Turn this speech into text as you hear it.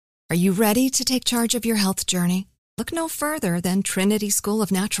Are you ready to take charge of your health journey? Look no further than Trinity School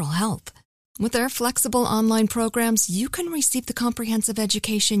of Natural Health. With their flexible online programs, you can receive the comprehensive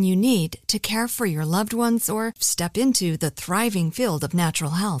education you need to care for your loved ones or step into the thriving field of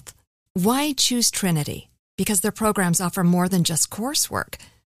natural health. Why choose Trinity? Because their programs offer more than just coursework.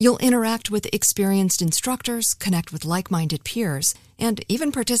 You'll interact with experienced instructors, connect with like-minded peers, and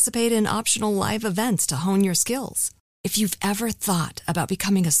even participate in optional live events to hone your skills. If you've ever thought about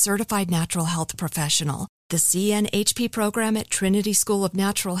becoming a certified natural health professional, the CNHP program at Trinity School of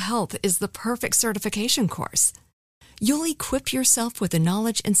Natural Health is the perfect certification course. You'll equip yourself with the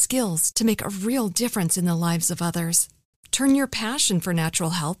knowledge and skills to make a real difference in the lives of others. Turn your passion for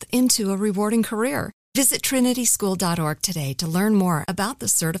natural health into a rewarding career. Visit trinityschool.org today to learn more about the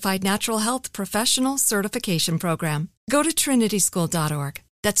Certified Natural Health Professional Certification Program. Go to trinityschool.org.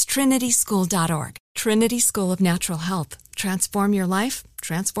 That's trinityschool.org. Trinity School of Natural Health. Transform your life,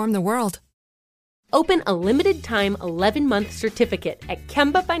 transform the world. Open a limited-time 11-month certificate at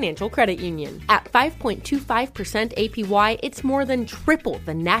Kemba Financial Credit Union. At 5.25% APY, it's more than triple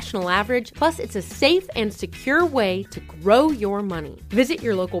the national average, plus it's a safe and secure way to grow your money. Visit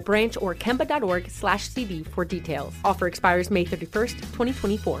your local branch or kemba.org/cb for details. Offer expires May 31st,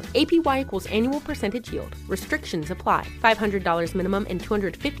 2024. APY equals annual percentage yield. Restrictions apply. $500 minimum and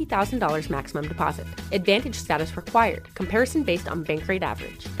 $250,000 maximum deposit. Advantage status required. Comparison based on bank rate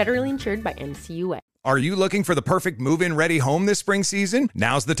average. Federally insured by NCUA. Are you looking for the perfect move-in ready home this spring season?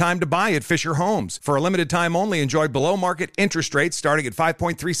 Now's the time to buy at Fisher Homes. For a limited time only, enjoy below-market interest rates starting at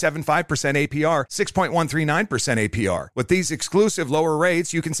 5.375% APR, 6.139% APR. With these exclusive lower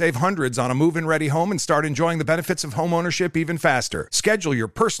rates, you can save hundreds on a move-in ready home and start enjoying the benefits of home ownership even faster. Schedule your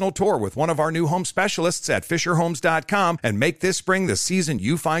personal tour with one of our new home specialists at FisherHomes.com and make this spring the season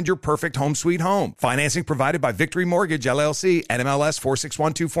you find your perfect home sweet home. Financing provided by Victory Mortgage, LLC, NMLS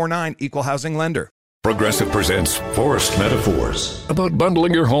 461249, Equal Housing Lender. Progressive presents Forced Metaphors about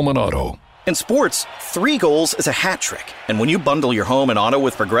bundling your home and auto. In sports, 3 goals is a hat trick. And when you bundle your home and auto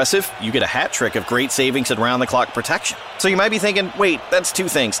with Progressive, you get a hat trick of great savings and round-the-clock protection. So you might be thinking, wait, that's 2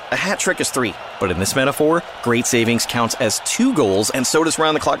 things. A hat trick is 3. But in this metaphor, great savings counts as 2 goals, and so does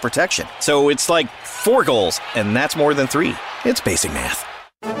round-the-clock protection. So it's like 4 goals, and that's more than 3. It's basic math.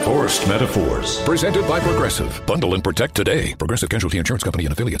 Forced Metaphors, presented by Progressive. Bundle and protect today. Progressive Casualty Insurance Company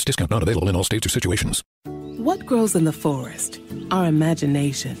and affiliates. Discount not available in all states or situations. What grows in the forest? Our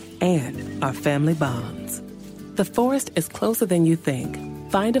imagination and our family bonds. The forest is closer than you think.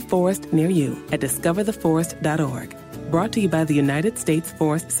 Find a forest near you at discovertheforest.org. Brought to you by the United States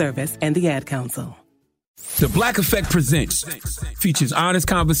Forest Service and the Ad Council. The Black Effect Presents features honest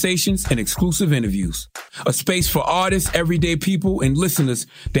conversations and exclusive interviews. A space for artists, everyday people, and listeners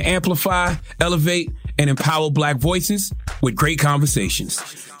to amplify, elevate, and empower Black voices with great conversations.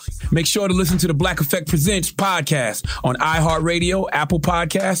 Make sure to listen to the Black Effect Presents podcast on iHeartRadio, Apple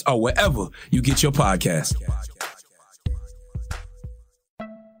Podcasts, or wherever you get your podcasts.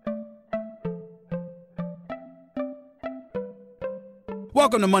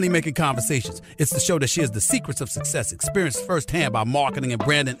 Welcome to Money Making Conversations. It's the show that shares the secrets of success, experienced firsthand by marketing and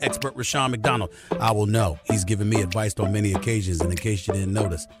branding expert Rushion McDonald. I will know. He's given me advice on many occasions, and in case you didn't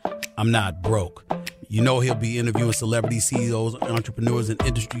notice, I'm not broke. You know he'll be interviewing celebrity CEOs, entrepreneurs, and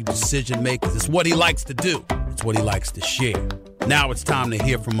industry decision makers. It's what he likes to do. It's what he likes to share. Now it's time to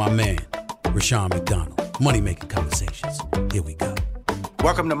hear from my man, Rushion McDonald. Money Making Conversations. Here we go.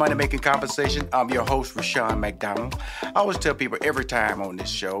 Welcome to Money Making Conversation. I'm your host, Rushion McDonald. I always tell people every time on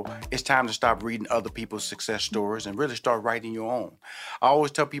this show, it's time to stop reading other people's success stories and really start writing your own. I always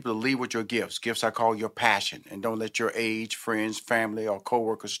tell people to lead with your gifts. Gifts I call your passion. And don't let your age, friends, family, or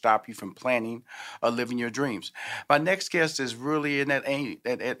coworkers stop you from planning or living your dreams. My next guest is really in that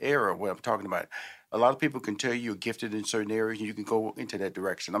era where I'm talking about. A lot of people can tell you you're gifted in certain areas and you can go into that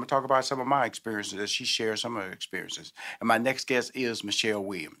direction. I'm going to talk about some of my experiences as she shares some of her experiences. And my next guest is Michelle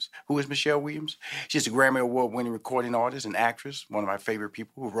Williams. Who is Michelle Williams? She's a Grammy Award-winning recording artist and actress, one of my favorite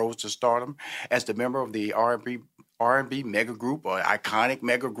people who rose to stardom as the member of the R&B mega group or iconic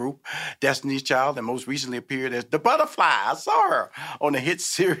mega group, Destiny's Child, and most recently appeared as the Butterfly. I saw her on the hit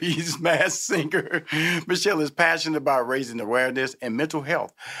series Masked Singer. Michelle is passionate about raising awareness and mental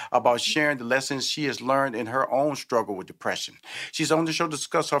health, about sharing the lessons she has learned in her own struggle with depression. She's on the show to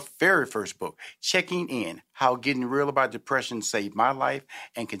discuss her very first book, Checking In, How Getting Real About Depression Saved My Life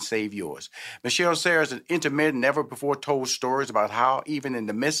and Can Save Yours. Michelle shares an intimate, never-before-told stories about how, even in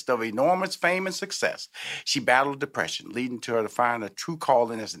the midst of enormous fame and success, she battled depression, leading to her to find a true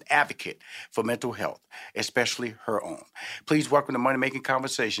calling as an advocate for mental health, especially her own. Please welcome to Money Making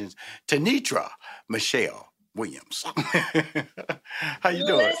Conversations, Tenitra Michelle Williams. How you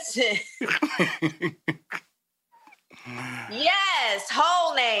doing? Listen. Yes,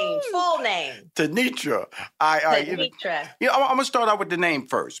 whole name, full name. Tenitra. Tenitra. I'm going to start out with the name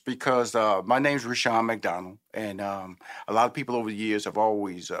first because my name's Rushion McDonald. And a lot of people over the years have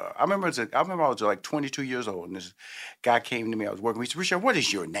always, I remember I was like 22 years old and this guy came to me, I was working with, he said, Rushion, what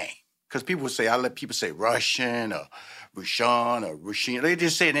is your name? Because people would say, I let people say Russian or Rushion or Rushin. They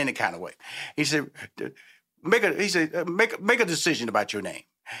just say it any kind of way. He said, make a decision about your name.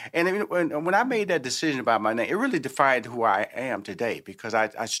 And when I made that decision about my name, it really defined who I am today because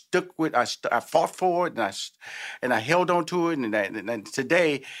I stuck with, I fought for it and I held on to it. And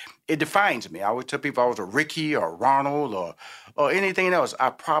today it defines me. I would tell people if I was a Ricky or a Ronald or anything else, I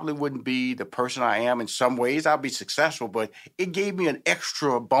probably wouldn't be the person I am. In some ways, I'd be successful, but it gave me an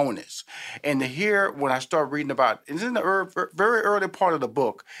extra bonus. And to hear when I started reading about, it's in the very early part of the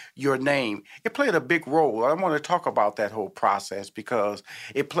book, your name, it played a big role. I want to talk about that whole process because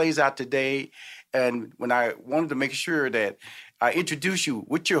it plays out today. And when I wanted to make sure that I introduce you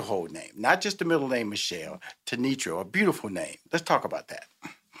with your whole name, not just the middle name, Michelle, Tenitra, a beautiful name. Let's talk about that.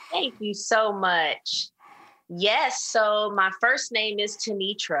 Thank you so much. Yes, so my first name is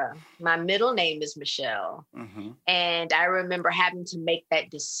Tenitra. My middle name is Michelle. Mm-hmm. And I remember having to make that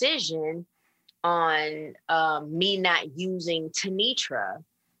decision on me not using Tenitra.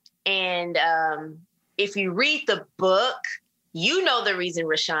 And if you read the book, you know the reason,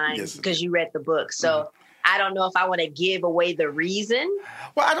 Rushion, because you read the book. So I don't know if I want to give away the reason.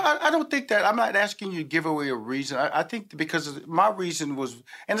 Well, I don't think that. I'm not asking you to give away a reason. I think because my reason was,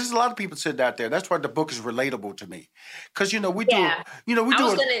 and there's a lot of people said out there. That's why the book is relatable to me, because you can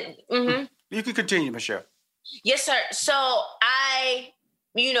continue, Michelle. Yes, sir. So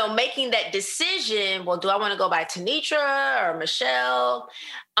making that decision. Well, do I want to go by Tenitra or Michelle?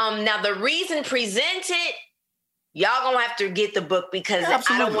 Now the reason presented. Y'all gonna have to get the book because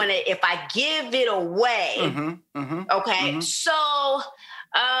I don't want to, if I give it away. Okay. So,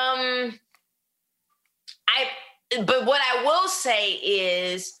 but what I will say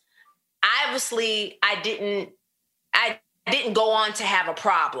is obviously I didn't go on to have a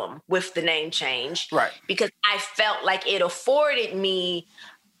problem with the name change. Right. Because I felt like it afforded my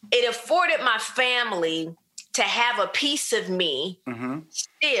family to have a piece of me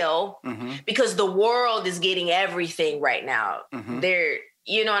still, because the world is getting everything right now.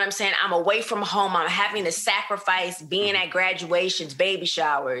 You know what I'm saying? I'm away from home. I'm having to sacrifice being at graduations, baby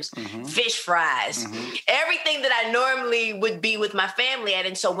showers, fish fries, everything that I normally would be with my family at.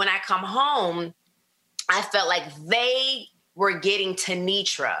 And so when I come home, I felt like they were getting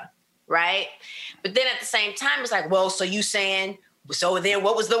Tenitra, right? But then at the same time, it's like, well, so you saying, so then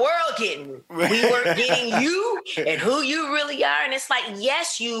what was the world getting? We weren't getting you and who you really are. And it's like,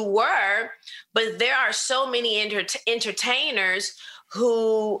 yes, you were, but there are so many entertainers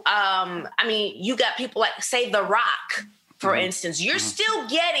who, you got people like, say, The Rock, for instance. You're still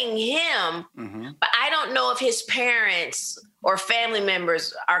getting him, but I don't know if his parents or family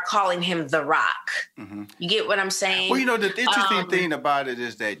members are calling him The Rock. You get what I'm saying? Well, the interesting thing about it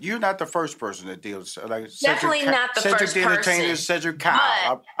is that you're not the first person that deals like definitely not the first Cedric the Entertainer, person. Cedric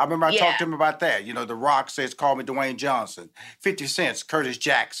Kyle. I remember I talked to him about that. The Rock says, call me Dwayne Johnson. 50 Cent, Curtis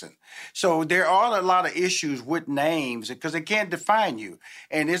Jackson. So there are a lot of issues with names because they can't define you.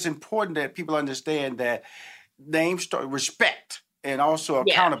 And it's important that people understand that names start respect and also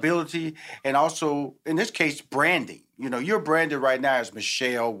accountability and also, in this case, branding. You're branded right now as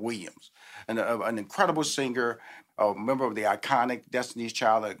Michelle Williams, an incredible singer, a member of the iconic Destiny's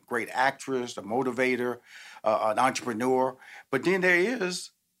Child, a great actress, a motivator, an entrepreneur. But then there is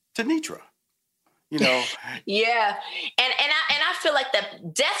Tenitra. Yeah. And I feel like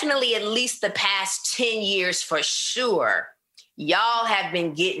that definitely at least the past 10 years for sure, y'all have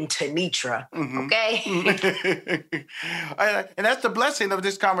been getting Tenitra, okay? And that's the blessing of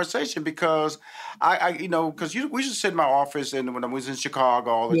this conversation because because we used to sit in my office and when I was in Chicago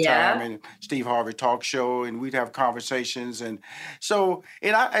all the time and Steve Harvey talk show and we'd have conversations and so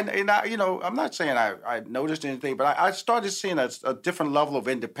I'm not saying I noticed anything, but I started seeing a different level of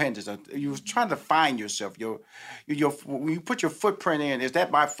independence. You was trying to find yourself. When you put your footprint in, is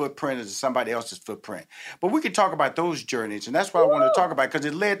that my footprint or is it somebody else's footprint? But we could talk about those journeys and that's what I want to talk about because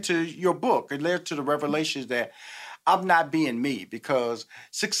it led to your book. It led to the revelations that I'm not being me because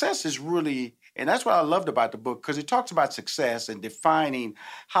success is really, and that's what I loved about the book because it talks about success and defining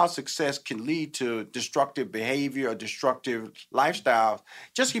how success can lead to destructive behavior or destructive lifestyles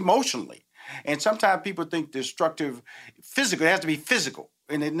just emotionally. And sometimes people think destructive physical, it has to be physical.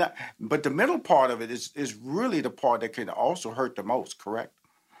 But the middle part of it is really the part that can also hurt the most, correct?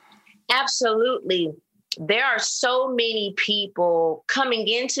 Absolutely. there are so many people coming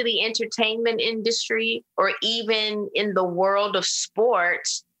into the entertainment industry or even in the world of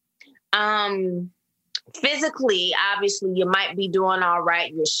sports. Physically, obviously, you might be doing all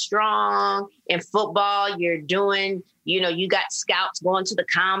right. You're strong. In football, you're doing, you got scouts going to the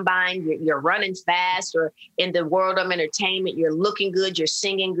combine. You're running fast. Or in the world of entertainment, you're looking good, you're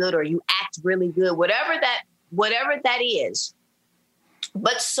singing good, or you act really good, whatever that is.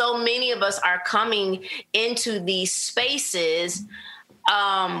 But so many of us are coming into these spaces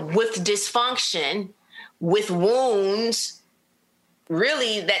with dysfunction, with wounds,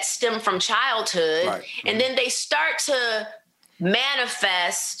 really that stem from childhood. Right. And then they start to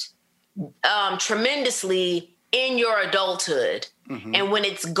manifest tremendously in your adulthood. Mm-hmm. And when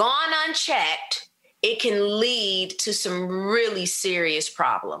it's gone unchecked, it can lead to some really serious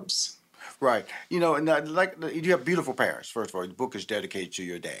problems. Right. And you have beautiful parents. First of all, the book is dedicated to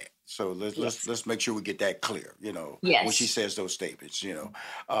your dad. So let's make sure we get that clear, yes. When she says those statements,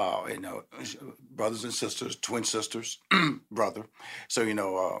 brothers and sisters, twin sisters, brother.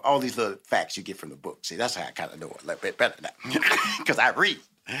 So, all these little facts you get from the book. See, that's how I kind of know it a little bit better now because I read.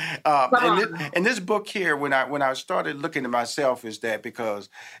 And this book here, when I started looking at myself, is that because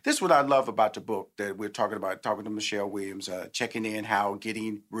this is what I love about the book that we're talking to Michelle Williams, checking in how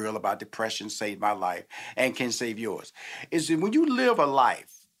getting real about depression saved my life and can save yours, is that when you live a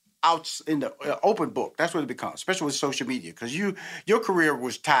life out in the open book, that's what it becomes, especially with social media, because your career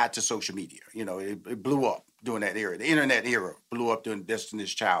was tied to social media. It blew up during that era. The internet era blew up during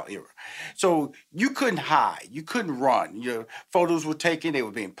Destiny's Child era. So you couldn't hide. You couldn't run. Your photos were taken. They were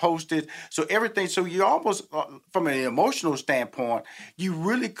being posted. So everything. So you almost, from an emotional standpoint, you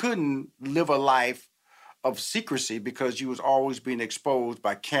really couldn't live a life of secrecy because you was always being exposed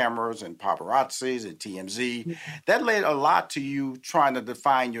by cameras and paparazzis and TMZ. Mm-hmm. That led a lot to you trying to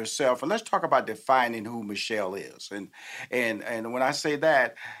define yourself. And let's talk about defining who Michelle is. And when I say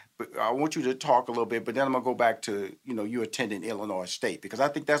that, I want you to talk a little bit, but then I'm going to go back to, you attending Illinois State, because I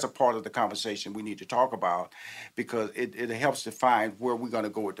think that's a part of the conversation we need to talk about, because it helps define where we're going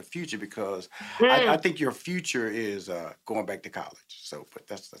to go with the future, because I think your future is going back to college. So, but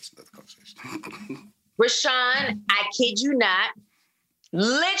that's another conversation. Rashawn, I kid you not,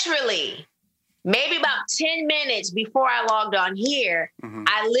 literally, maybe about 10 minutes before I logged on here, mm-hmm.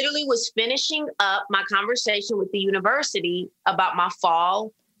 I literally was finishing up my conversation with the university about my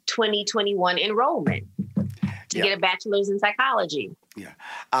fall 2021 enrollment to get a bachelor's in psychology. Yeah.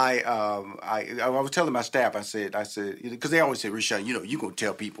 I was telling my staff, I said, because they always say, Rashawn, you're going to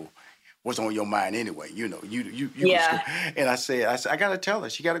tell people what's on your mind anyway, you And I said, I got to tell her,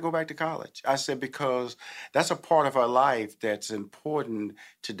 she got to go back to college. I said, because that's a part of her life that's important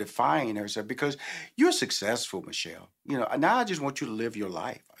to define herself, because you're successful, Michelle. Now I just want you to live your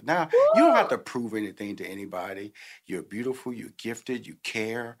life. Now, you don't have to prove anything to anybody. You're beautiful, you're gifted, you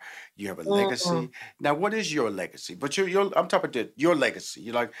care, you have a legacy. Now, what is your legacy? But I'm talking about your legacy.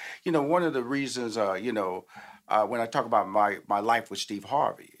 You're like, one of the reasons, when I talk about my life with Steve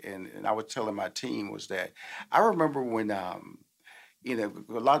Harvey, and I was telling my team, was that I remember when, a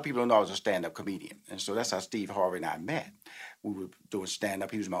lot of people don't know I was a stand-up comedian. And so that's how Steve Harvey and I met. We were doing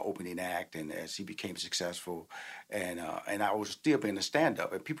stand-up. He was my opening act, and as he became successful, and I was still being a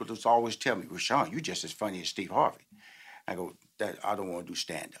stand-up, and people just always tell me, Rashawn, you're just as funny as Steve Harvey. I go, I don't want to do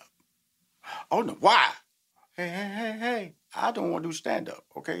stand-up. Oh, no, why? Hey, I don't want to do stand-up,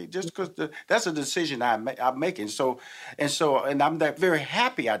 okay? Just because that's a decision I'm making. And I'm very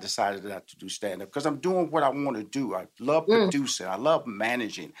happy I decided not to do stand-up, because I'm doing what I want to do. I love producing. I love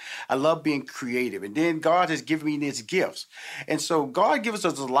managing. I love being creative. And then God has given me these gifts. And so God gives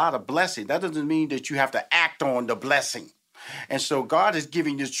us a lot of blessing. That doesn't mean that you have to act on the blessing. And so God is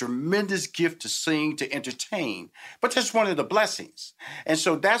giving you this tremendous gift to sing, to entertain. But that's one of the blessings. And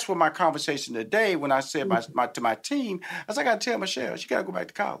so that's what my conversation today, when I said to my team, I got to tell Michelle, she got to go back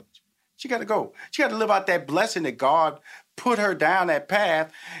to college. She got to go. She got to live out that blessing that God put her down that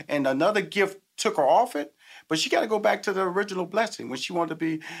path, and another gift took her off it. But she got to go back to the original blessing when she wanted to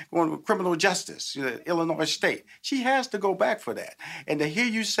be going with criminal justice, Illinois State. She has to go back for that. And to hear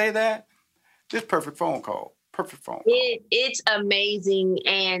you say that, this perfect phone call. Perfect phone. It's amazing.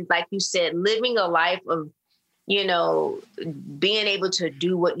 And like you said, living a life of, being able to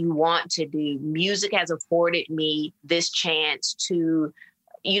do what you want to do. Music has afforded me this chance to,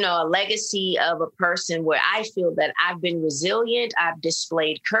 a legacy of a person where I feel that I've been resilient, I've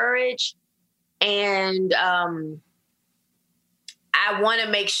displayed courage, and I want to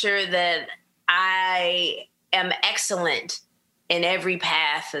make sure that I am excellent in every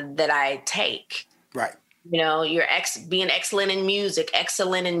path that I take. Right. You're being excellent in music,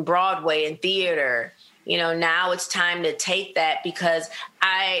 excellent in Broadway and theater, now it's time to take that, because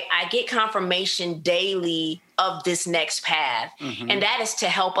I get confirmation daily of this next path. And that is to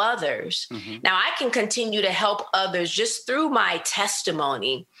help others. Now I can continue to help others just through my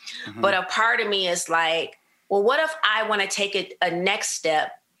testimony. But a part of me is like, well, what if I want to take a next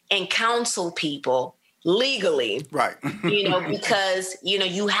step and counsel people legally? Right. Because,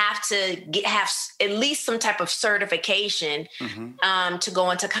 you have to have at least some type of certification to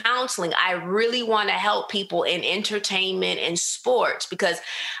go into counseling. I really want to help people in entertainment and sports, because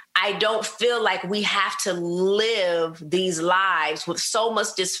I don't feel like we have to live these lives with so much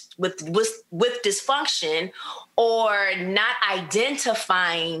with dysfunction, or not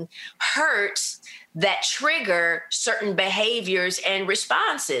identifying hurts that trigger certain behaviors and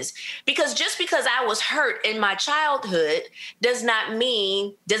responses. Because just because I was hurt in my childhood does not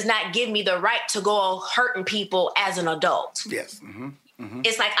give me the right to go hurting people as an adult. Yes.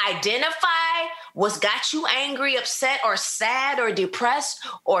 It's like, identify what's got you angry, upset, or sad, or depressed,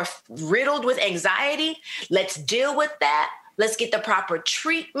 or riddled with anxiety. Let's deal with that. Let's get the proper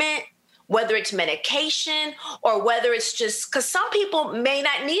treatment, whether it's medication or whether it's just, because some people may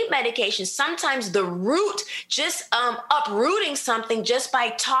not need medication. Sometimes the root, just uprooting something just by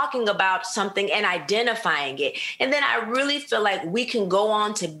talking about something and identifying it. And then I really feel like we can go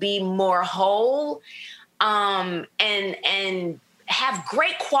on to be more whole and have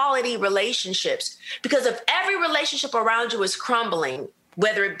great quality relationships. Because if every relationship around you is crumbling,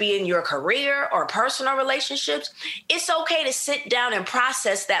 whether it be in your career or personal relationships, it's okay to sit down and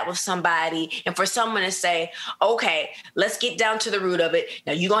process that with somebody, and for someone to say, okay, let's get down to the root of it.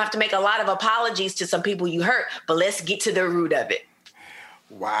 Now, you're going to have to make a lot of apologies to some people you hurt, but let's get to the root of it.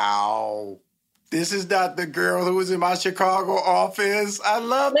 Wow. This is not the girl who was in my Chicago office. I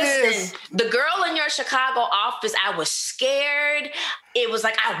love this. The girl in your Chicago office, I was scared. It was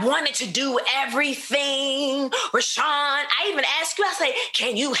like I wanted to do everything. Rashawn, I even asked you, I say,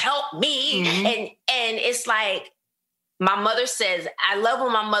 can you help me? And it's like, my mother says, I love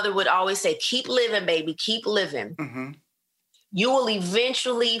when my mother would always say, keep living, baby, keep living. You will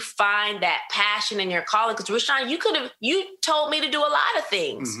eventually find that passion in your calling. Because Rashawn, you told me to do a lot of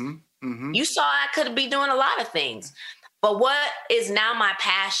things. You saw I could be doing a lot of things. But what is now my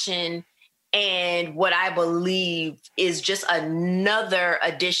passion, and what I believe is just another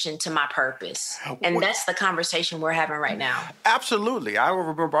addition to my purpose. And that's the conversation we're having right now. Absolutely. I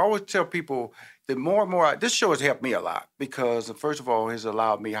always tell people that more and more, this show has helped me a lot, because first of all, it's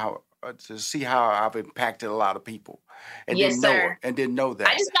allowed me to see how I've impacted a lot of people. And didn't know that.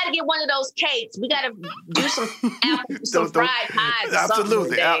 I just got to get one of those cakes. We got to do some fried pies.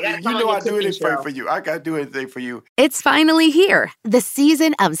 Absolutely. You know I do anything for you. I got to do anything for you. It's finally here, the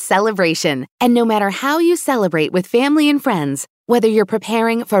season of celebration. And no matter how you celebrate with family and friends, whether you're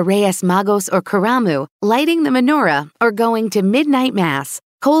preparing for Reyes Magos or Karamu, lighting the menorah, or going to midnight mass,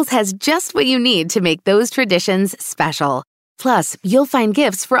 Kohl's has just what you need to make those traditions special. Plus, you'll find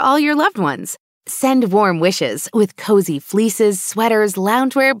gifts for all your loved ones. Send warm wishes with cozy fleeces, sweaters,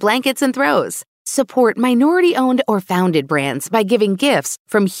 loungewear, blankets, and throws. Support minority-owned or founded brands by giving gifts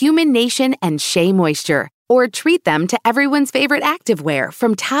from Human Nation and Shea Moisture. Or treat them to everyone's favorite activewear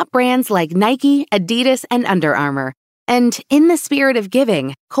from top brands like Nike, Adidas, and Under Armour. And in the spirit of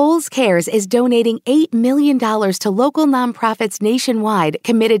giving, Kohl's Cares is donating $8 million to local nonprofits nationwide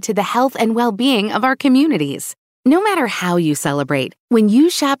committed to the health and well-being of our communities. No matter how you celebrate, when you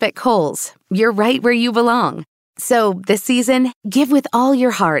shop at Kohl's, you're right where you belong. So this season, give with all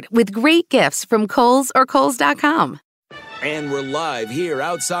your heart with great gifts from Kohl's or Kohls.com. And we're live here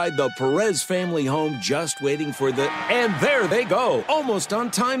outside the Perez family home, just waiting for and there they go. Almost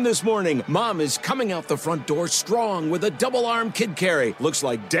on time this morning. Mom is coming out the front door strong with a double-arm kid carry. Looks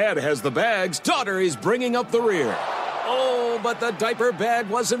like Dad has the bags. Daughter is bringing up the rear. Oh, but the diaper bag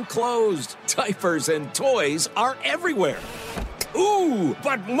wasn't closed. Diapers and toys are everywhere. Ooh,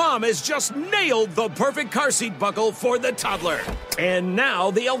 but Mom has just nailed the perfect car seat buckle for the toddler. And now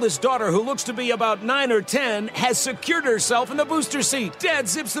the eldest daughter, who looks to be about 9 or 10, has secured herself in the booster seat. Dad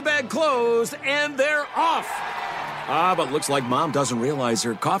zips the bag closed, and they're off. But looks like Mom doesn't realize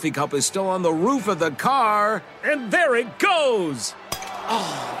her coffee cup is still on the roof of the car. And there it goes.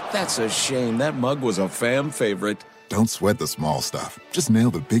 Oh, that's a shame. That mug was a fam favorite. Don't sweat the small stuff. Just nail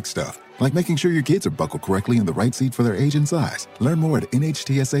the big stuff. Like making sure your kids are buckled correctly in the right seat for their age and size. Learn more at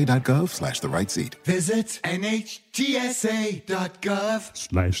nhtsa.gov/the right seat. Visit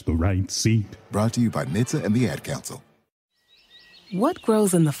nhtsa.gov/the right seat. Brought to you by NHTSA and the Ad Council. What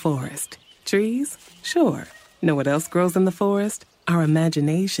grows in the forest? Trees? Sure. Know what else grows in the forest? Our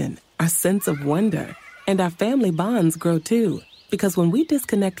imagination, our sense of wonder, and our family bonds grow too. Because when we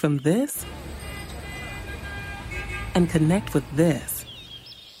disconnect from this and connect with this,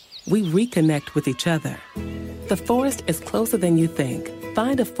 we reconnect with each other. The forest is closer than you think.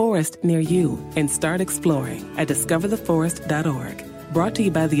 Find a forest near you and start exploring at discovertheforest.org. Brought to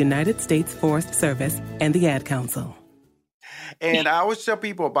you by the United States Forest Service and the Ad Council. And I always tell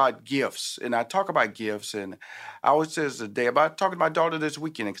people about gifts, and I talk about gifts, and I always say today about talking to my daughter this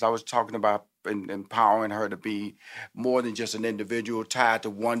weekend, because I was talking about empowering her to be more than just an individual tied to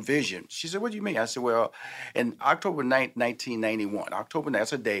one vision. She said, "What do you mean?" I said, "Well, in October 1991,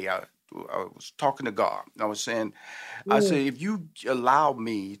 that's a day I was talking to God. And I was saying, I said, if you allow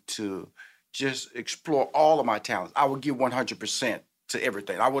me to just explore all of my talents, I will give 100%. To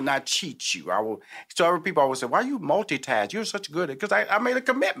everything. I will not cheat you. I will. So other people always say, "Why you multitask? You're such good at." Because I made a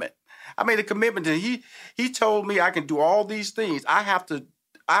commitment. I made a commitment that he told me I can do all these things. I have to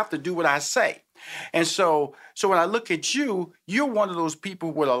do what I say. And so when I look at you, you're one of those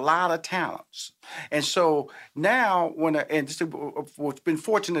people with a lot of talents. And so now what's been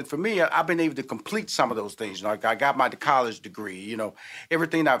fortunate for me, I've been able to complete some of those things. Like I got my college degree,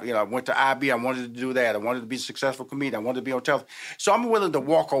 everything I went to IB, I wanted to do that. I wanted to be a successful comedian. I wanted to be on television. So I'm willing to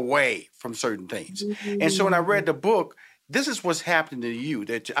walk away from certain things. Mm-hmm. And so when I read the book, this is what's happening to you.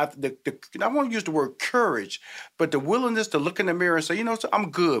 That I won't use the word courage, but the willingness to look in the mirror and say, I'm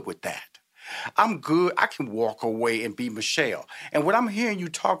good with that. I'm good. I can walk away and be Michelle. And what I'm hearing you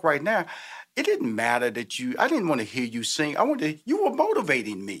talk right now, it didn't matter that I didn't want to hear you sing. You were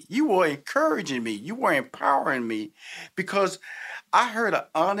motivating me. You were encouraging me. You were empowering me, because I heard an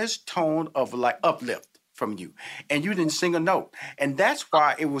honest tone of like uplift from you, and you didn't sing a note. And that's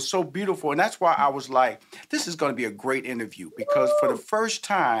why it was so beautiful. And that's why I was like, this is going to be a great interview, because for the first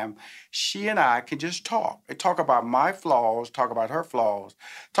time, she and I can just talk and talk about my flaws, talk about her flaws,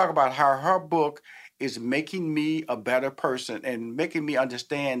 talk about how her book is making me a better person and making me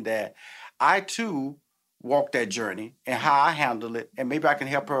understand that I too walk that journey and how I handle it. And maybe I can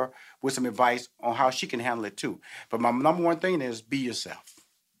help her with some advice on how she can handle it too. But my number one thing is be yourself.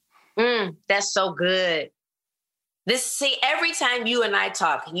 That's so good. Every time you and I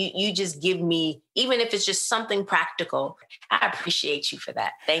talk, you just give me, even if it's just something practical, I appreciate you for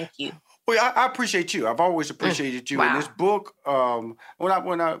that. Thank you. Well, I appreciate you. I've always appreciated you. Wow. And this book,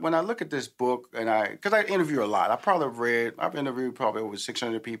 when I look at this book, because I interview a lot, I've interviewed probably over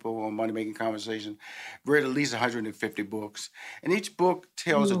 600 people on Money Making Conversation, read at least 150 books, and each book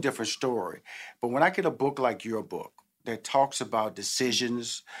tells a different story. But when I get a book like your book, that talks about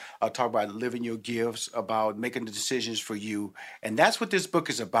decisions, talk about living your gifts, about making the decisions for you. And that's what this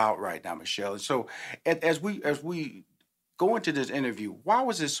book is about right now, Michelle. And so as we go into this interview, why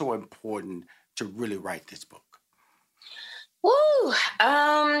was it so important to really write this book?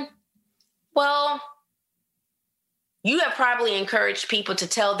 Well, you have probably encouraged people to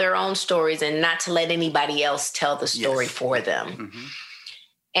tell their own stories and not to let anybody else tell the story for them. Mm-hmm.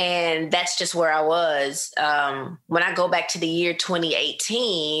 And that's just where I was. When I go back to the year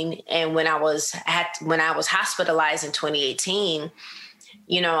 2018, and when I was hospitalized in 2018,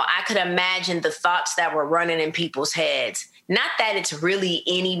 I could imagine the thoughts that were running in people's heads. Not that it's really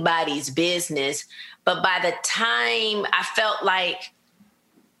anybody's business, but by the time I felt like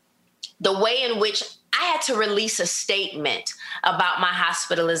the way in which I had to release a statement about my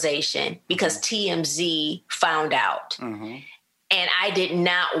hospitalization because TMZ found out. Mm-hmm. And I did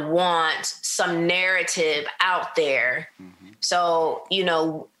not want some narrative out there. Mm-hmm. So,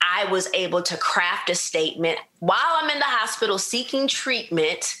 I was able to craft a statement while I'm in the hospital seeking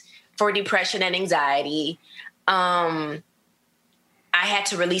treatment for depression and anxiety. I had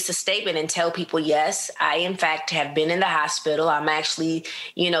to release a statement and tell people, yes, I, in fact, have been in the hospital. I'm actually,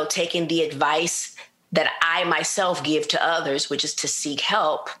 taking the advice that I myself give to others, which is to seek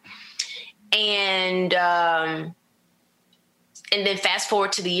help. And then fast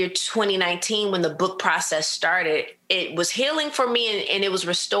forward to the year 2019, when the book process started, it was healing for me and it was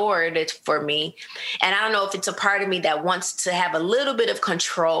restored for me. And I don't know if it's a part of me that wants to have a little bit of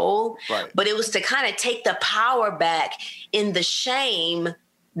control, right, but it was to kind of take the power back in the shame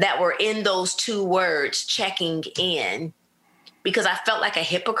that were in those two words, checking in, because I felt like a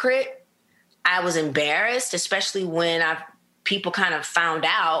hypocrite. I was embarrassed, especially when people kind of found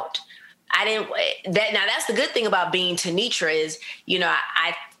out. Now that's the good thing about being Tenitra is,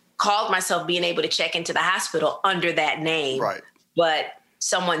 I called myself being able to check into the hospital under that name, right, but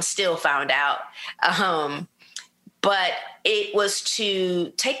someone still found out. But it was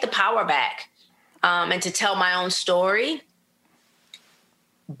to take the power back, and to tell my own story,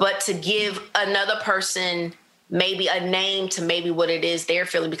 but to give another person maybe a name to maybe what it is they're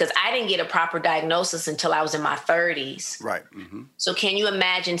feeling, because I didn't get a proper diagnosis until I was in my 30s. Right. Mm-hmm. So can you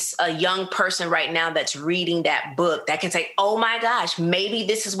imagine a young person right now that's reading that book that can say, oh my gosh, maybe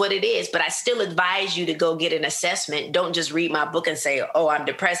this is what it is. But I still advise you to go get an assessment. Don't just read my book and say, oh, I'm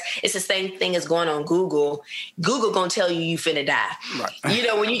depressed. It's the same thing as going on Google. Google gonna tell you finna die. Right. You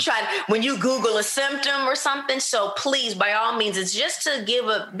know, when you Google a symptom or something. So please, by all means, it's just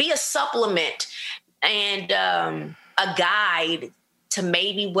to be a supplement and a guide to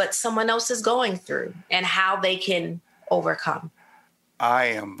maybe what someone else is going through and how they can overcome.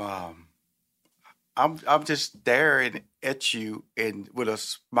 I'm just staring at you and with a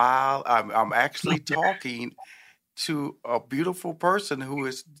smile. I'm actually talking to a beautiful person who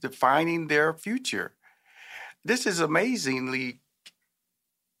is defining their future. This is amazing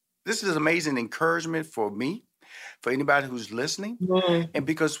encouragement for me, for anybody who's listening. Mm-hmm. And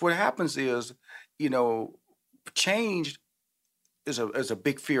because what happens is, you know, change is a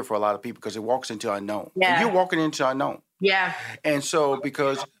big fear for a lot of people because it walks into unknown. Yeah. And you're walking into unknown. Yeah. And so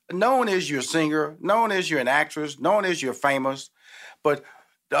because known is you're a singer, known is you're an actress, known is you're famous, but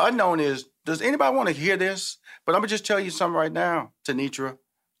the unknown is, does anybody want to hear this? But I'm going to just tell you something right now, Tenitra.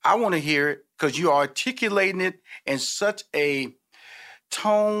 I want to hear it because you're articulating it in such a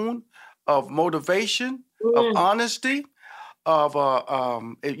tone of motivation, of honesty, of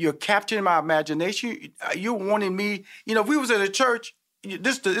you're capturing my imagination. You're wanting me, you know, if we was at a church,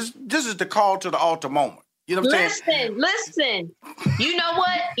 this is the call to the altar moment. You know what I'm saying? Listen. You know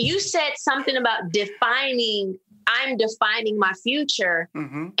what? You said something about I'm defining my future.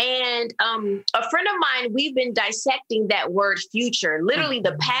 Mm-hmm. And a friend of mine, we've been dissecting that word future. Literally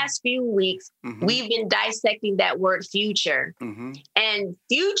the past few weeks, we've been dissecting that word future. Mm-hmm. And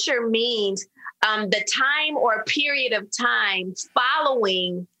future means the time or period of time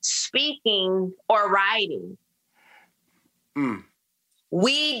following speaking or writing. Mm.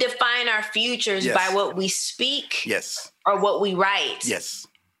 We define our futures by what we speak or what we write. Yes.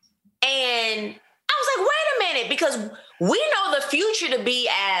 And I was like, wait a minute, because we know the future to be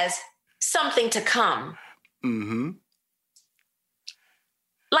as something to come. Mm-hmm.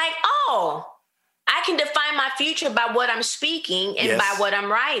 Like, oh, I can define my future by what I'm speaking and by what I'm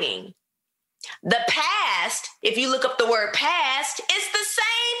writing. The past, if you look up the word past, it's the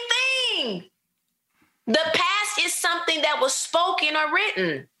same thing. The past is something that was spoken or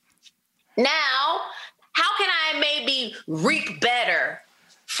written. Now, how can I maybe reap better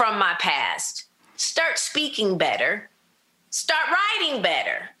from my past? Start speaking better. Start writing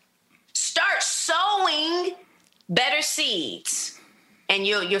better. Start sowing better seeds. And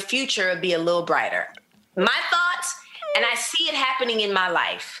your future will be a little brighter. My thoughts, and I see it happening in my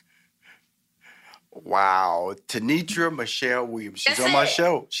life. Wow. Tenitra Michelle Williams. She's on my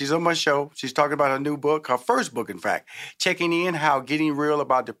show. She's on my show. She's talking about her new book, her first book, in fact, checking in how getting real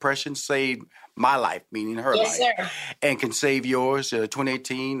about depression saved my life, meaning her life, sir. And can save yours.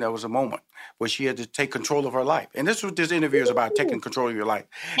 2018, that was a moment where she had to take control of her life. And this is what this interview is about, taking control of your life.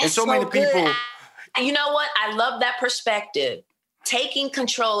 That's and so many people. You know what? I love that perspective, taking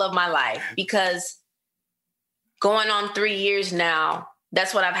control of my life, because going on 3 years now,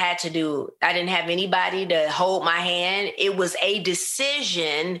 that's what I've had to do. I didn't have anybody to hold my hand. It was a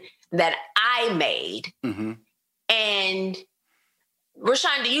decision that I made. Mm-hmm. And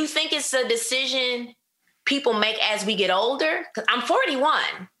Rashawn, do you think it's a decision people make as we get older? Because I'm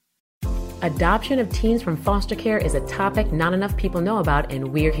 41. Adoption of teens from foster care is a topic not enough people know about, and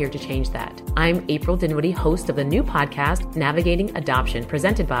we're here to change that. I'm April Dinwiddie, host of the new podcast, Navigating Adoption,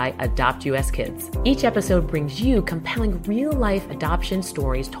 presented by Adopt US Kids. Each episode brings you compelling real-life adoption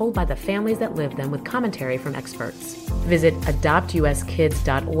stories told by the families that live them with commentary from experts. Visit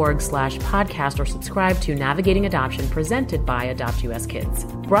adoptuskids.org/podcast or subscribe to Navigating Adoption, presented by Adopt US Kids.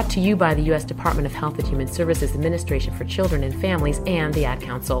 Brought to you by the U.S. Department of Health and Human Services Administration for Children and Families and the Ad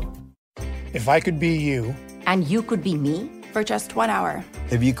Council. If I could be you. And you could be me. For just 1 hour.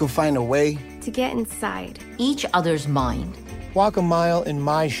 If you could find a way. To get inside each other's mind. Walk a mile in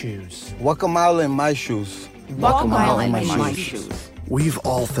my shoes. Walk a mile in my shoes. Walk a mile in my shoes. We've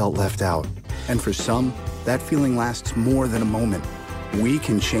all felt left out. And for some, that feeling lasts more than a moment. We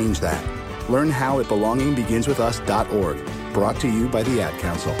can change that. Learn how at belongingbeginswithus.org. Brought to you by the Ad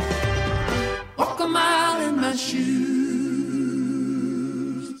Council. Walk a mile in my shoes.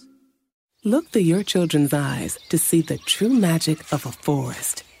 Look through your children's eyes to see the true magic of a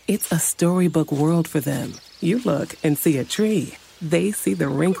forest. It's a storybook world for them. You look and see a tree. They see the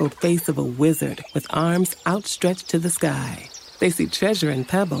wrinkled face of a wizard with arms outstretched to the sky. They see treasure in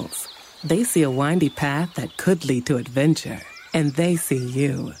pebbles. They see a windy path that could lead to adventure. And they see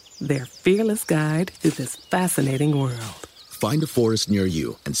you, their fearless guide through this fascinating world. Find a forest near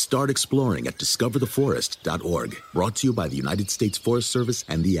you and start exploring at discovertheforest.org. Brought to you by the United States Forest Service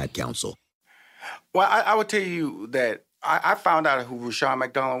and the Ad Council. Well, I would tell you that I found out who Rushion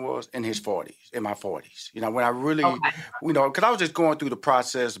McDonald was in his 40s, in my 40s. You know, when I really, because I was just going through the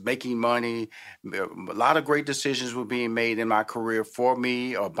process, making money. A lot of great decisions were being made in my career for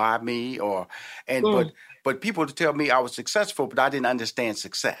me or by me, but people to tell me I was successful, but I didn't understand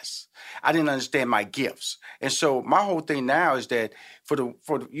success. I didn't understand my gifts. And so my whole thing now is that for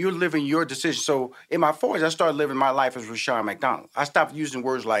you're living your decision. So in my 40s, I started living my life as Rushion McDonald. I stopped using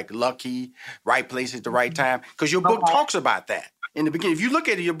words like lucky, right place at the right time, because your book talks about that. In the beginning, if you look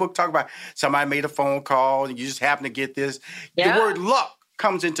at it, your book talk about somebody made a phone call and you just happen to get this. Yeah. The word luck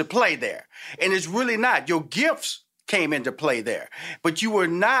comes into play there. And it's really not. Your gifts came into play there. But you were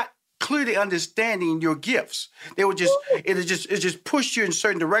not clearly understanding your gifts. They were just it just pushed you in a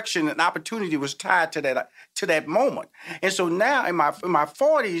certain direction, and opportunity was tied to that moment. And so now in my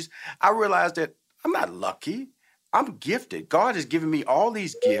 40s, I realized that I'm not lucky. I'm gifted. God has given me all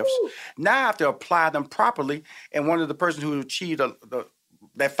these gifts. Now I have to apply them properly. And one of the persons who achieved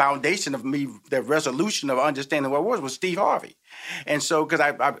that foundation of me, that resolution of understanding what it was Steve Harvey. And so, because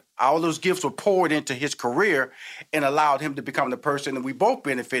I all those gifts were poured into his career and allowed him to become the person, and we both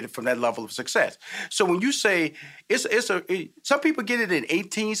benefited from that level of success. So when you say some people get it at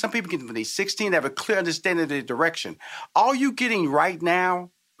 18, some people get it when they're 16, they have a clear understanding of their direction. All you getting right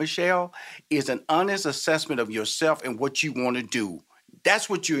now, Michelle, is an honest assessment of yourself and what you want to do. That's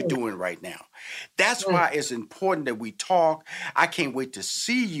what you're doing right now. That's why it's important that we talk. I can't wait to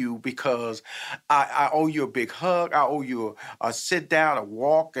see you because I owe you a big hug. I owe you a sit down, a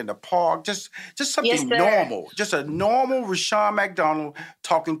walk in the park, just something normal. Just a normal Rushion McDonald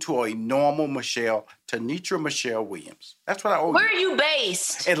talking to a normal Tenitra Michelle Williams. That's what I owe you. Where are you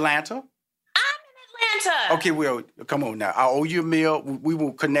based? Atlanta. Atlanta. Okay, well, come on now. I owe you a meal. We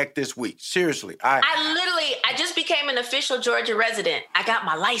will connect this week. Seriously. I just became an official Georgia resident. I got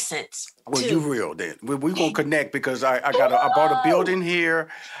my license. Well, you real then. We're going to connect because I bought a building here.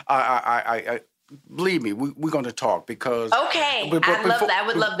 Believe me, we're going to talk because... Okay, I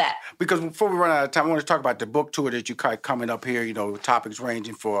would love that. Because before we run out of time, I want to talk about the book tour that you got coming up here, you know, topics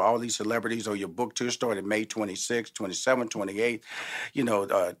ranging for all these celebrities. Or your book tour started May 26th, 27th, 28th. You know,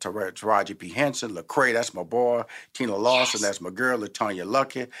 Taraji P. Henson, Lecrae, that's my boy. Tina Lawson, that's my girl, LaTonya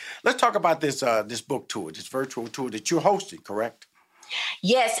Luckett. Let's talk about this book tour, this virtual tour that you're hosting, correct?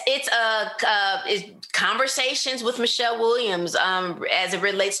 Yes, it's conversations with Michelle Williams as it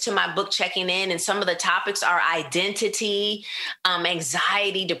relates to my book Checking In. And some of the topics are identity,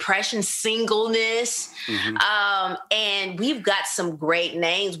 anxiety, depression, singleness. Mm-hmm. And we've got some great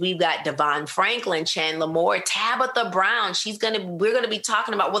names. We've got Devon Franklin, Chandler Moore, Tabitha Brown. We're going to be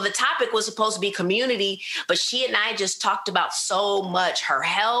talking about, well, the topic was supposed to be community, but she and I just talked about so much, her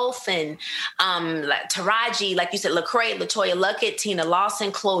health and like Taraji, like you said, Lecrae, LaTonya Luckett, Tina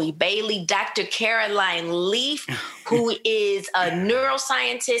Lawson, Chloe Bailey, Dr. Caroline Leaf, who is a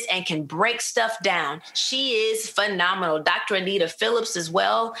neuroscientist and can break stuff down. She is phenomenal. Dr. Anita Phillips as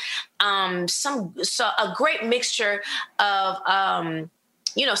well. A great mixture of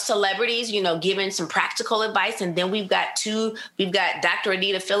celebrities, giving some practical advice. And then we've got Dr.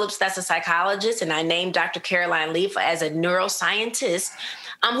 Anita Phillips, that's a psychologist, and I named Dr. Caroline Leaf as a neuroscientist,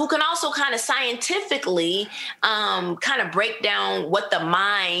 who can also kind of scientifically kind of break down what the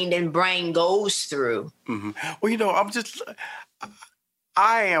mind and brain goes through. Mm-hmm. Well,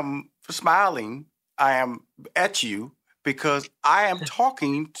 I am smiling. I am at you because I am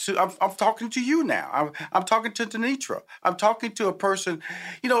talking to, I'm talking to you now. I'm talking to Tenitra. I'm talking to a person,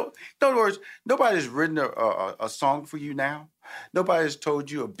 in other words, nobody's written a song for you now. Nobody's told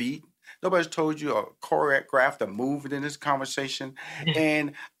you a beat. Nobody's told you or choreographed a movement in this conversation.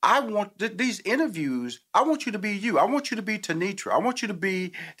 And I want these interviews, I want you to be you. I want you to be Tenitra. I want you to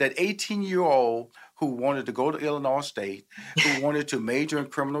be that 18-year-old who wanted to go to Illinois State, who wanted to major in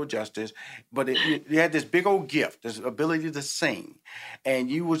criminal justice, but you had this big old gift, this ability to sing.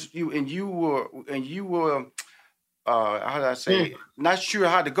 And you were how did I say, not sure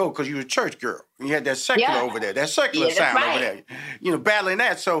how to go because you were a church girl. And you had that secular over there, that secular sound over there, battling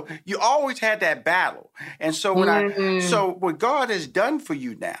that. So you always had that battle. And so what God has done for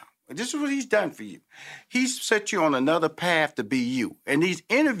you now, this is what he's done for you. He's set you on another path to be you. And these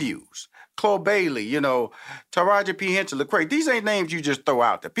interviews, Chloe Bailey, Taraji P. Henson, Lecrae, these ain't names you just throw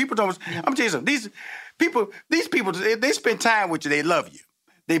out there. People don't, I'm telling you something, these people, they spend time with you, they love you.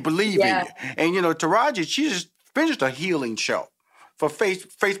 They believe in you. And, Taraji, she just finished a healing show for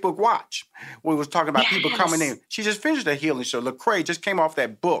Facebook Watch. We was talking about people coming in. She just finished a healing show. Lecrae just came off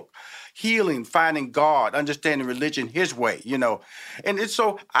that book, Healing, Finding God, Understanding Religion His Way, you know. And it's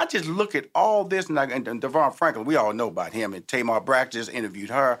so I just look at all this, and Devon Franklin, we all know about him, and Tamar Brack just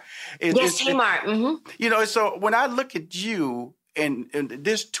interviewed her. Tamar. You know, so when I look at you and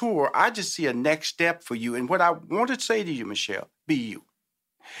this tour, I just see a next step for you. And what I want to say to you, Michelle, be you.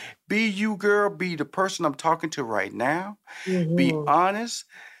 Be you, girl. Be the person I'm talking to right now. Be honest.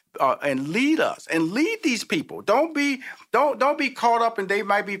 And lead us and lead these people. Don't be caught up and they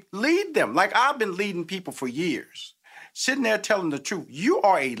might be, lead them. Like I've been leading people for years, sitting there telling the truth. You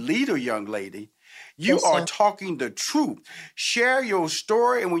are a leader, young lady. You are talking the truth. Share your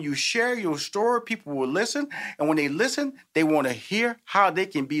story. And when you share your story, people will listen. And when they listen, they want to hear how they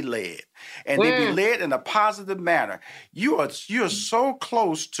can be led. And they be led in a positive manner. You're so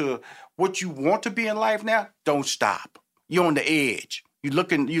close to what you want to be in life now. Don't stop. You're on the edge. You're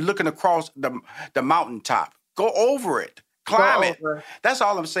looking across the mountaintop. Go over it. Climb it. That's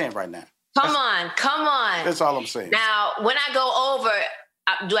all I'm saying right now. Come on. That's all I'm saying. Now, when I go over,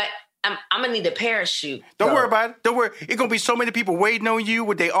 I'm going to need a parachute. Don't worry about it. Don't worry. It's going to be so many people waiting on you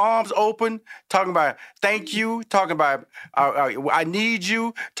with their arms open, talking about thank you, talking about I need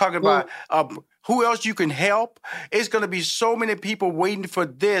you, talking about who else you can help. It's going to be so many people waiting for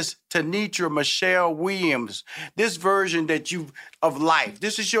this, Tenitra Michelle Williams, this version of life.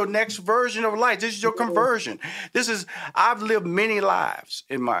 This is your next version of life. This is your conversion. I've lived many lives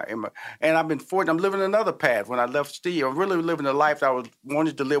in my and I've been fortunate. I'm living another path. When I left Steve, I'm really living the life that I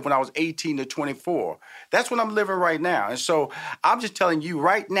wanted to live when I was 18 to 24. That's what I'm living right now. And so I'm just telling you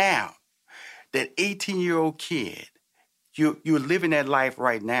right now, that 18-year-old kid, you're living that life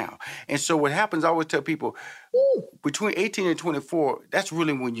right now. And so what happens, I always tell people, between 18 and 24, that's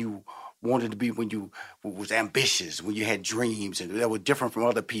really when you wanted to be, when you was ambitious, when you had dreams and that were different from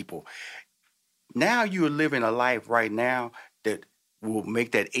other people. Now you're living a life right now that will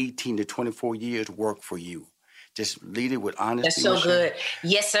make that 18 to 24 years work for you. Just lead it with honesty. That's so good.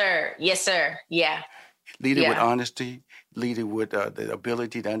 Yes, sir. Yes, sir. Yeah. Lead it with honesty. Lead it with the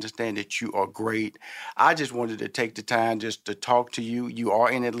ability to understand that you are great. I just wanted to take the time just to talk to you. You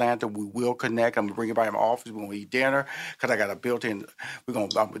are in Atlanta. We will connect. I'm going to bring you by my office. We're going to eat dinner because I got a built-in,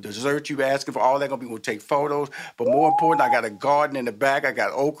 dessert you asking for, all that. We're going to take photos. But more important, I got a garden in the back. I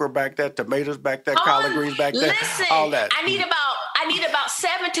got okra back there, tomatoes back there, collard greens back there, all that. I need about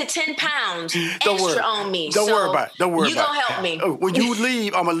 7 to 10 pounds extra on me. Don't worry about it. Don't worry about it. You're going to help me. When you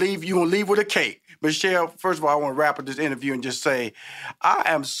leave, I'm going to leave. You're going to leave with a cake. Michelle, first of all, I want to wrap up this interview and just say, I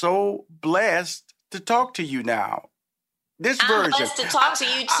am so blessed to talk to you now. This version. I'm blessed to talk to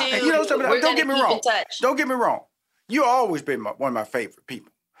you too. You know something? Don't get me wrong. Don't get me wrong. You've always been one of my favorite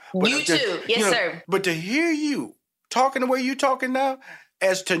people. But you too. Yes, sir. But to hear you talking the way you're talking now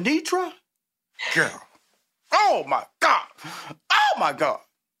as Tenitra, girl, oh my God. Oh my God.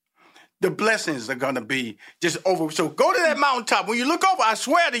 The blessings are going to be just over. So go to that mountaintop. When you look over, I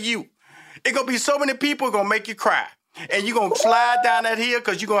swear to you, it's going to be so many people going to make you cry. And you're going to slide down that hill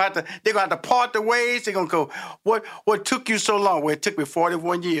because they're going to have to part the ways. They're going to go, what took you so long? Well, it took me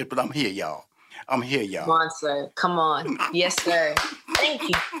 41 years, but I'm here, y'all. I'm here, y'all. Come on, sir. Come on. Yes, sir. Thank you.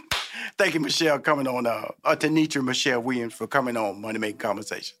 Thank you, Michelle, coming on. Tenitra Michelle Williams for coming on Money Making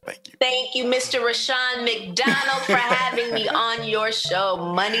Conversation. Thank you. Thank you, Mr. Rushion McDonald, for having me on your show,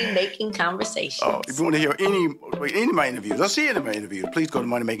 Money Making Conversations. If you want to hear any of my interviews, I'll see any of my interviews, please go to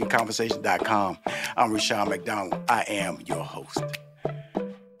moneymakingconversation.com. I'm Rushion McDonald. I am your host.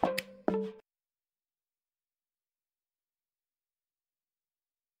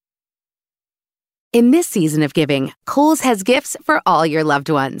 In this season of giving, Kohl's has gifts for all your loved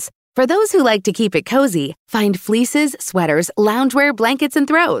ones. For those who like to keep it cozy, find fleeces, sweaters, loungewear, blankets, and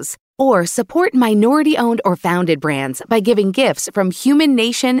throws. Or support minority-owned or founded brands by giving gifts from Human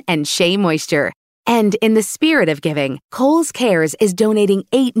Nation and Shea Moisture. And in the spirit of giving, Kohl's Cares is donating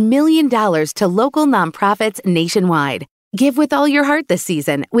 $8 million to local nonprofits nationwide. Give with all your heart this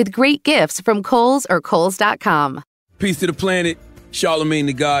season with great gifts from Kohl's or Kohls.com. Peace to the planet. Charlamagne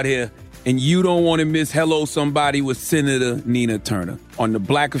the God here. And you don't want to miss Hello Somebody with Senator Nina Turner on the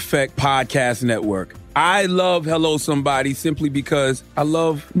Black Effect Podcast Network. I love Hello Somebody simply because I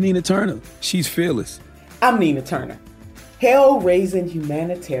love Nina Turner. She's fearless. I'm Nina Turner, hell-raising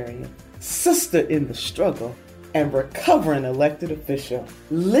humanitarian, sister in the struggle, and recovering elected official.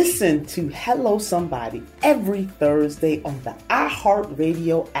 Listen to Hello Somebody every Thursday on the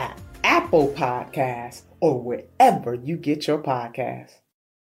iHeartRadio app, Apple Podcasts, or wherever you get your podcasts.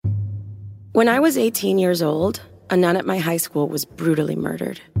 When I was 18 years old, a nun at my high school was brutally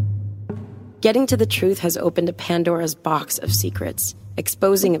murdered. Getting to the truth has opened a Pandora's box of secrets,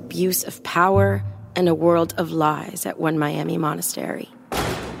 exposing abuse of power and a world of lies at one Miami monastery.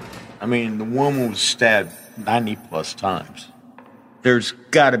 I mean, the woman was stabbed 90 plus times. There's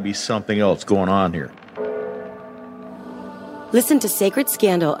got to be something else going on here. Listen to Sacred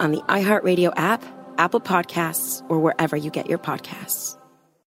Scandal on the iHeartRadio app, Apple Podcasts, or wherever you get your podcasts.